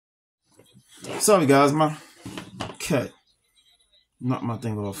Sorry guys, my cat knocked my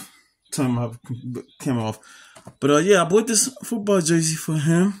thing off. Turned my camera off. But yeah, I bought this football jersey for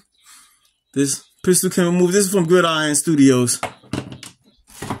him. This pistol camera move. This is from Gridiron Studios.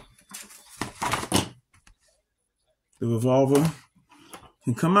 The revolver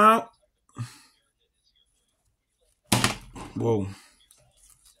can come out. Whoa.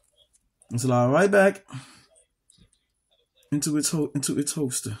 And slide right back into its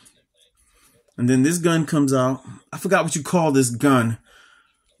holster. And then this gun comes out. I forgot what you call this gun.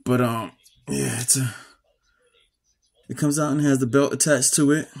 But yeah, it comes out and has the belt attached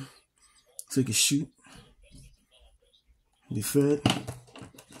to it. So you can shoot. Be fed.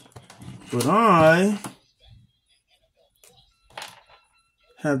 But I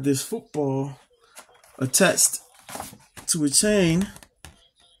have this football attached to a chain.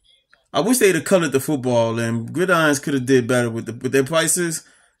 I wish they'd have colored the football in. Gridirons could have did better with their prices.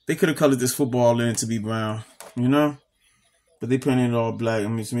 They could have colored this football in to be brown, you know? But they painted it all black,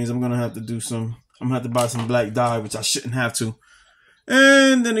 which means I'm gonna have to buy some black dye, which I shouldn't have to.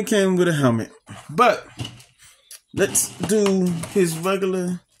 And then it came with a helmet. But let's do his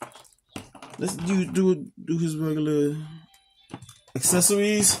regular. Let's do his regular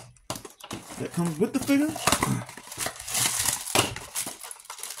accessories that comes with the figure.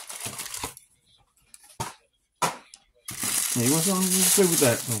 Hey, you want something to play with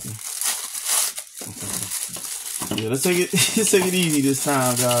that? Okay. Yeah, let's take it easy this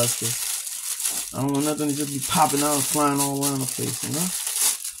time, guys. 'Cause I don't want nothing to just be popping out and flying all around the place, you know?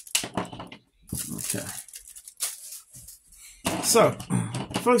 Okay. So,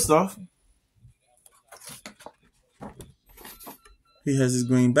 first off, he has his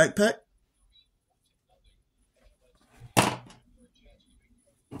green backpack.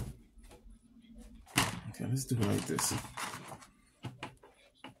 Okay, let's do it like this.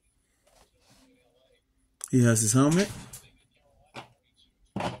 He has his helmet.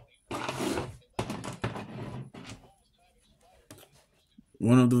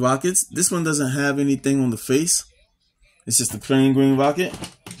 One of the rockets. This one doesn't have anything on the face. It's just a plain green rocket.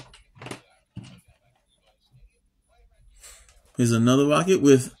 Here's another rocket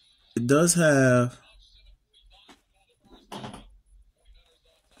with, it does have, I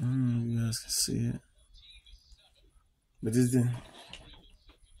don't know if you guys can see it. But this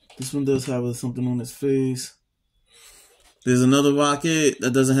one does have something on its face. There's another rocket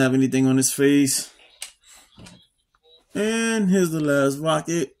that doesn't have anything on its face. And here's the last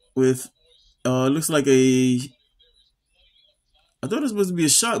rocket with, looks like I thought it was supposed to be a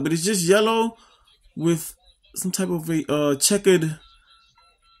shark, but it's just yellow with some type of a checkered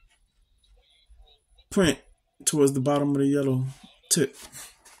print towards the bottom of the yellow tip.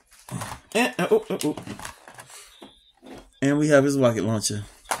 And, and we have his rocket launcher.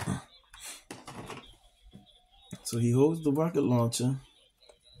 So he holds the rocket launcher.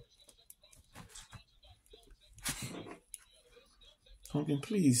 Pumpkin,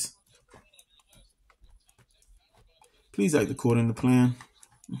 please act according to plan.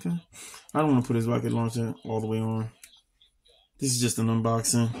 Okay. I don't want to put his rocket launcher all the way on. This is just an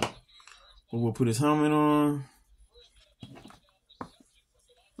unboxing. But we'll put his helmet on.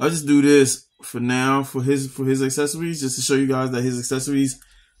 I'll just do this for now for his accessories, just to show you guys that his accessories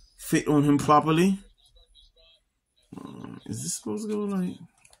fit on him properly. Is this supposed to go like?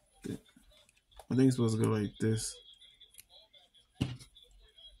 I think it's supposed to go like this.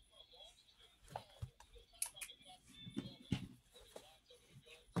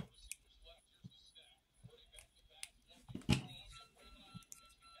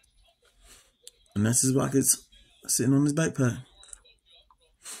 And that's his rockets sitting on his backpack.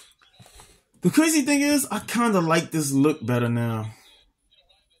 The crazy thing is, I kind of like this look better now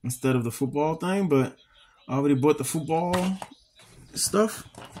instead of the football thing, but I already bought the football stuff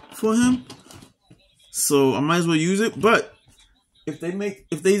for him, so I might as well use it. But if they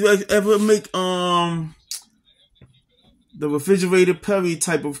ever make the refrigerated Perry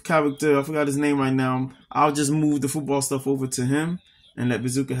type of character, I forgot his name right now, I'll just move the football stuff over to him and let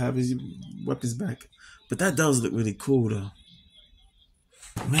Bazooka have his weapons back. But that does look really cool though.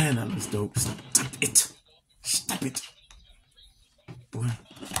 Man, that looks dope. Stop it. Stop it. Boy.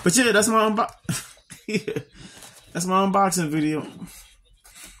 But yeah, that's my that's my unboxing video.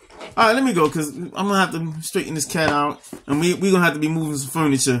 Alright, let me go because I'm gonna have to straighten this cat out. And we're gonna have to be moving some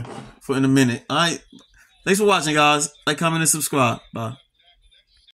furniture in a minute. Alright. Thanks for watching, guys. Like, comment, and subscribe. Bye.